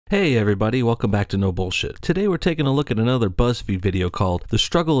Hey everybody, welcome back to No Bullshit. Today we're taking a look at another BuzzFeed video called The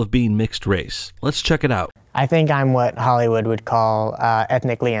Struggle of Being Mixed Race. Let's check it out. I think I'm what Hollywood would call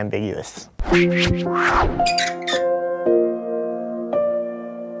ethnically ambiguous.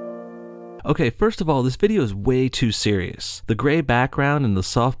 Okay, first of all, this video is way too serious. The gray background and the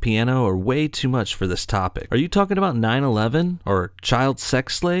soft piano are way too much for this topic. Are you talking about 9/11 or child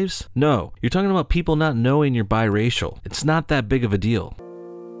sex slaves? No, you're talking about people not knowing you're biracial. It's not that big of a deal.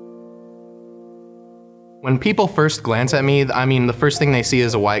 When people first glance at me, the first thing they see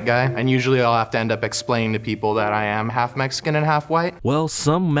is a white guy, and usually I'll have to end up explaining to people that I am half Mexican and half white. Well,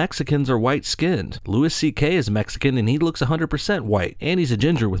 some Mexicans are white-skinned. Louis C.K. is Mexican and he looks 100% white, and he's a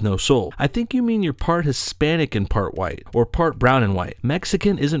ginger with no soul. I think you mean you're part Hispanic and part white, or part brown and white.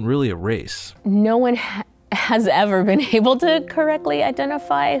 Mexican isn't really a race. No one has ever been able to correctly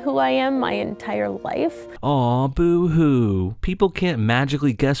identify who I am my entire life. Aw, boo-hoo. People can't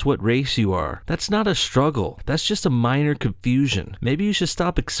magically guess what race you are. That's not a struggle. That's just a minor confusion. Maybe you should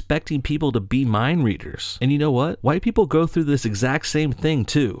stop expecting people to be mind readers. And you know what? White people go through this exact same thing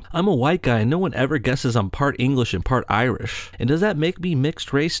too. I'm a white guy and no one ever guesses I'm part English and part Irish. And does that make me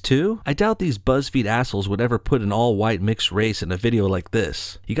mixed race too? I doubt these BuzzFeed assholes would ever put an all-white mixed race in a video like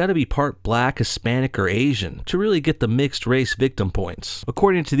this. You gotta be part black, Hispanic, or Asian to really get the mixed race victim points,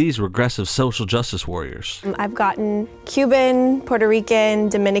 according to these regressive social justice warriors. I've gotten Cuban, Puerto Rican,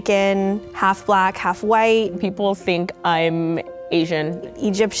 Dominican, half black, half white. People think I'm Asian.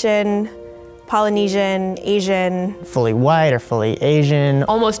 Egyptian, Polynesian, Asian. Fully white or fully Asian.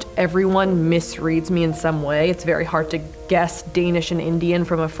 Almost everyone misreads me in some way. It's very hard to guess Danish and Indian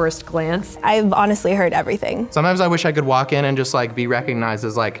from a first glance. I've honestly heard everything. Sometimes I wish I could walk in and just be recognized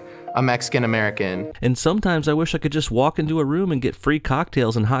as a Mexican American. And sometimes I wish I could just walk into a room and get free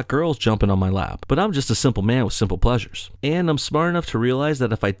cocktails and hot girls jumping on my lap. But I'm just a simple man with simple pleasures. And I'm smart enough to realize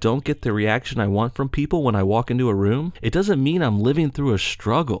that if I don't get the reaction I want from people when I walk into a room, it doesn't mean I'm living through a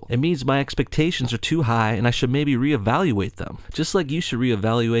struggle. It means my expectations are too high and I should maybe reevaluate them. Just like you should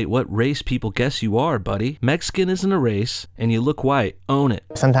reevaluate what race people guess you are, buddy. Mexican isn't a race, and you look white. Own it.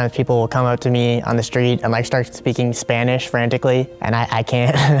 Sometimes people will come up to me on the street and start speaking Spanish frantically, and I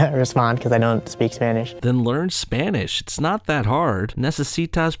can't respond because I don't speak Spanish. Then learn Spanish. It's not that hard.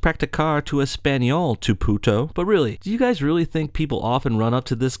 Necesitas practicar tu español, tu puto. But really, do you guys really think people often run up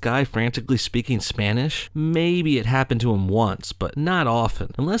to this guy frantically speaking Spanish? Maybe it happened to him once, but not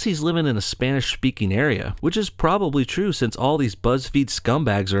often. Unless he's living in a Spanish-speaking area, which is probably true since all these BuzzFeed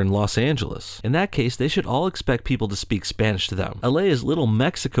scumbags are in Los Angeles. In that case, they should all expect people to speak Spanish to them. LA is little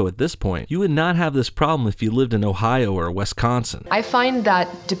Mexico at this point. You would not have this problem if you lived in Ohio or Wisconsin. I find that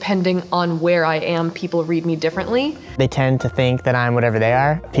depending on where I am, people read me differently. They tend to think that I'm whatever they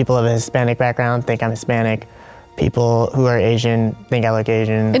are. People of a Hispanic background think I'm Hispanic. People who are Asian think I look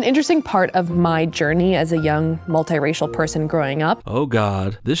Asian. An interesting part of my journey as a young multiracial person growing up. Oh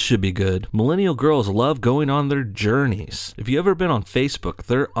God, this should be good. Millennial girls love going on their journeys. If you ever been on Facebook,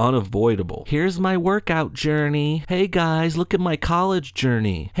 they're unavoidable. Here's my workout journey. Hey guys, look at my college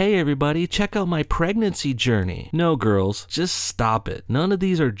journey. Hey everybody, check out my pregnancy journey. No girls, just stop it. None of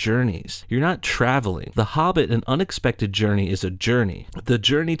these are journeys. You're not traveling. The Hobbit, an unexpected journey, is a journey. The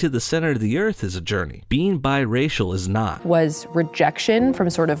journey to the center of the earth is a journey. Being biracial is not. Was rejection from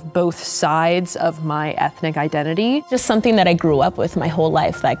sort of both sides of my ethnic identity. Just something that I grew up with my whole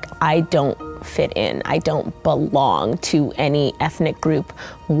life. I don't fit in. I don't belong to any ethnic group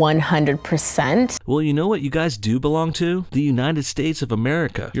 100%. Well, you know what you guys do belong to? The United States of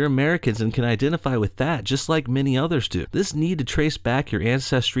America. You're Americans and can identify with that just like many others do. This need to trace back your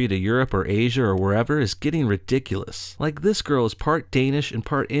ancestry to Europe or Asia or wherever is getting ridiculous. Like this girl is part Danish and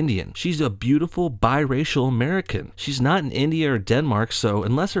part Indian. She's a beautiful biracial American. She's not in India or Denmark, so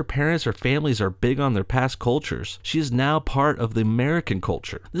unless her parents or families are big on their past cultures, she is now part of the American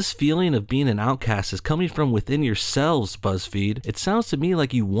culture. This feeling of being an outcast is coming from within yourselves, BuzzFeed. It sounds to me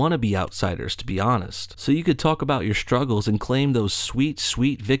like you want to be outsiders, to be honest. So you could talk about your struggles and claim those sweet,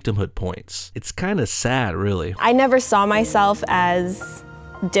 sweet victimhood points. It's kind of sad, really. I never saw myself as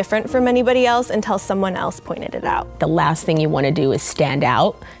different from anybody else until someone else pointed it out. The last thing you want to do is stand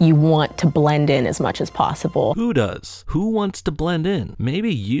out. You want to blend in as much as possible. Who does? Who wants to blend in?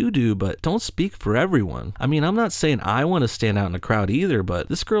 Maybe you do, but don't speak for everyone. I mean, I'm not saying I want to stand out in a crowd either, but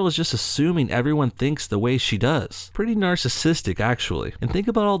this girl is just assuming everyone thinks the way she does. Pretty narcissistic, actually. And think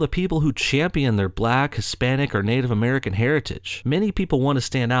about all the people who champion their black, Hispanic, or Native American heritage. Many people want to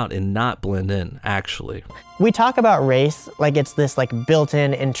stand out and not blend in, actually. We talk about race like it's this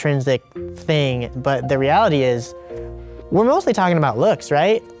built-in intrinsic thing, but the reality is We're mostly talking about looks,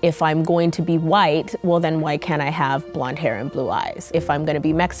 right? If I'm going to be white, well then why can't I have blonde hair and blue eyes? If I'm gonna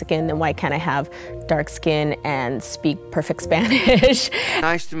be Mexican, then why can't I have dark skin and speak perfect Spanish?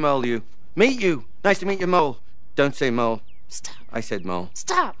 Nice to mole you. Meet you. Nice to meet you, mole. Don't say mole. Stop. I said mole.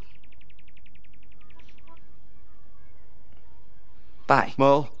 Stop. Bye,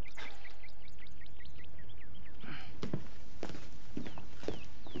 mole.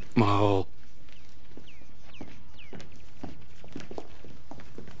 Mole.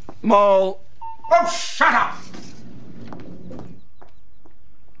 Mole. Oh, shut up!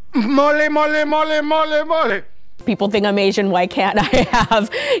 Mole, mole, mole, mole, mole. People think I'm Asian, why can't I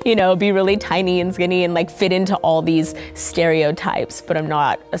have, you know, be really tiny and skinny and like fit into all these stereotypes? But I'm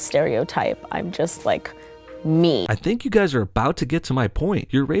not a stereotype, I'm just like me. I think you guys are about to get to my point.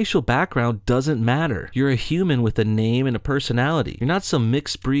 Your racial background doesn't matter. You're a human with a name and a personality. You're not some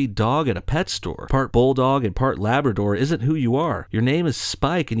mixed breed dog at a pet store. Part bulldog and part Labrador isn't who you are. Your name is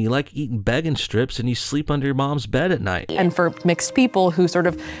Spike and you like eating bacon strips and you sleep under your mom's bed at night. And for mixed people who sort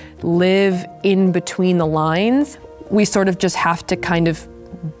of live in between the lines, we sort of just have to kind of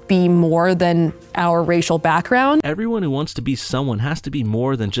be more than our racial background. Everyone who wants to be someone has to be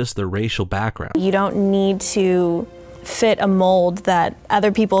more than just their racial background. You don't need to fit a mold that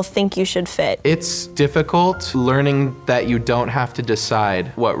other people think you should fit. It's difficult learning that you don't have to decide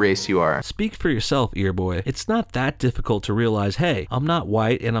what race you are. Speak for yourself, earboy. It's not that difficult to realize, hey, I'm not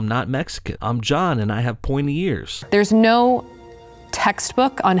white and I'm not Mexican. I'm John and I have pointy ears. There's no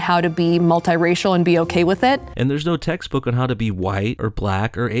textbook on how to be multiracial and be okay with it. And there's no textbook on how to be white or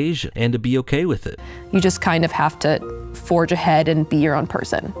black or Asian and to be okay with it. You just kind of have to forge ahead and be your own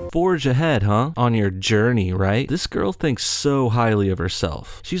person. Forge ahead, huh? On your journey, right? This girl thinks so highly of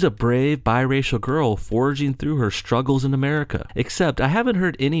herself. She's a brave biracial girl forging through her struggles in America. Except I haven't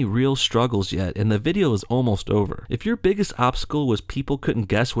heard any real struggles yet and the video is almost over. If your biggest obstacle was people couldn't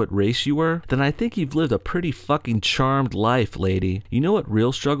guess what race you were, then I think you've lived a pretty fucking charmed life, lady. You know what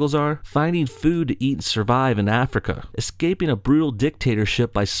real struggles are? Finding food to eat and survive in Africa. Escaping a brutal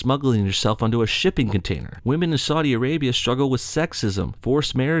dictatorship by smuggling yourself onto a shipping container. Women in Saudi Arabia struggle with sexism,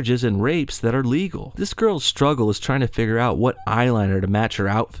 forced marriages, and rapes that are legal. This girl's struggle is trying to figure out what eyeliner to match her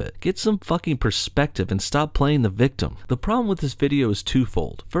outfit. Get some fucking perspective and stop playing the victim. The problem with this video is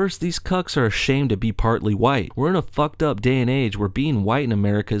twofold. First, these cucks are ashamed to be partly white. We're in a fucked up day and age where being white in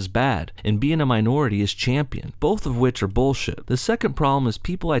America is bad, and being a minority is champion, both of which are bullshit. The second problem is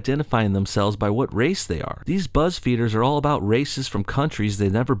people identifying themselves by what race they are. These BuzzFeeders are all about races from countries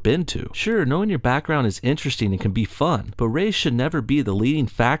they've never been to. Sure, knowing your background is interesting and can be fun, but race should never be the leading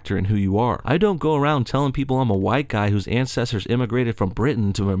factor in who you are. I don't go around telling people I'm a white guy whose ancestors immigrated from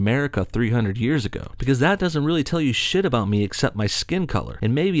Britain to America 300 years ago, because that doesn't really tell you shit about me except my skin color,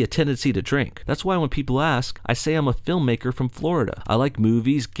 and maybe a tendency to drink. That's why when people ask, I say I'm a filmmaker from Florida. I like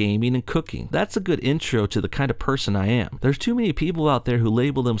movies, gaming, and cooking. That's a good intro to the kind of person I am. There's too many people out there who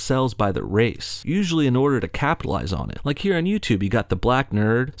label themselves by their race, usually in order to capitalize on it. Like here on YouTube, you got the black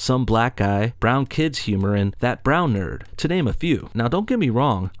nerd, some black guy, brown kids humor, and that brown nerd, to name a few. Now don't get me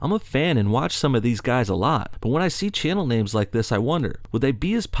wrong, I'm a fan and watch some of these guys a lot, but when I see channel names like this I wonder, would they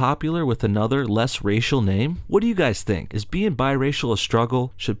be as popular with another, less racial name? What do you guys think? Is being biracial a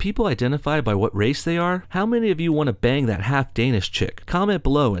struggle? Should people identify by what race they are? How many of you want to bang that half Danish chick? Comment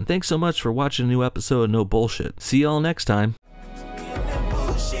below, and thanks so much for watching a new episode of No Bullshit. See y'all next time.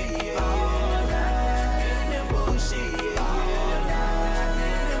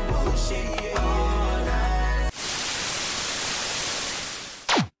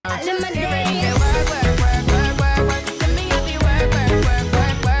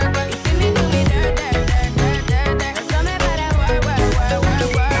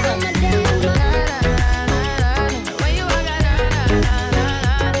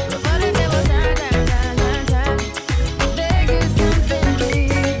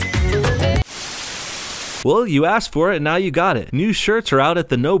 Well, you asked for it, now you got it. New shirts are out at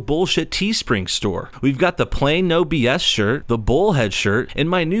the No Bullshit Teespring store. We've got the plain No BS shirt, the Bullhead shirt, and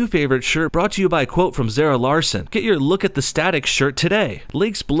my new favorite shirt brought to you by a quote from Zara Larson. Get your Look at the Static shirt today.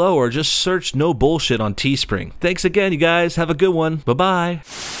 Links below or just search No Bullshit on Teespring. Thanks again, you guys. Have a good one. Bye-bye.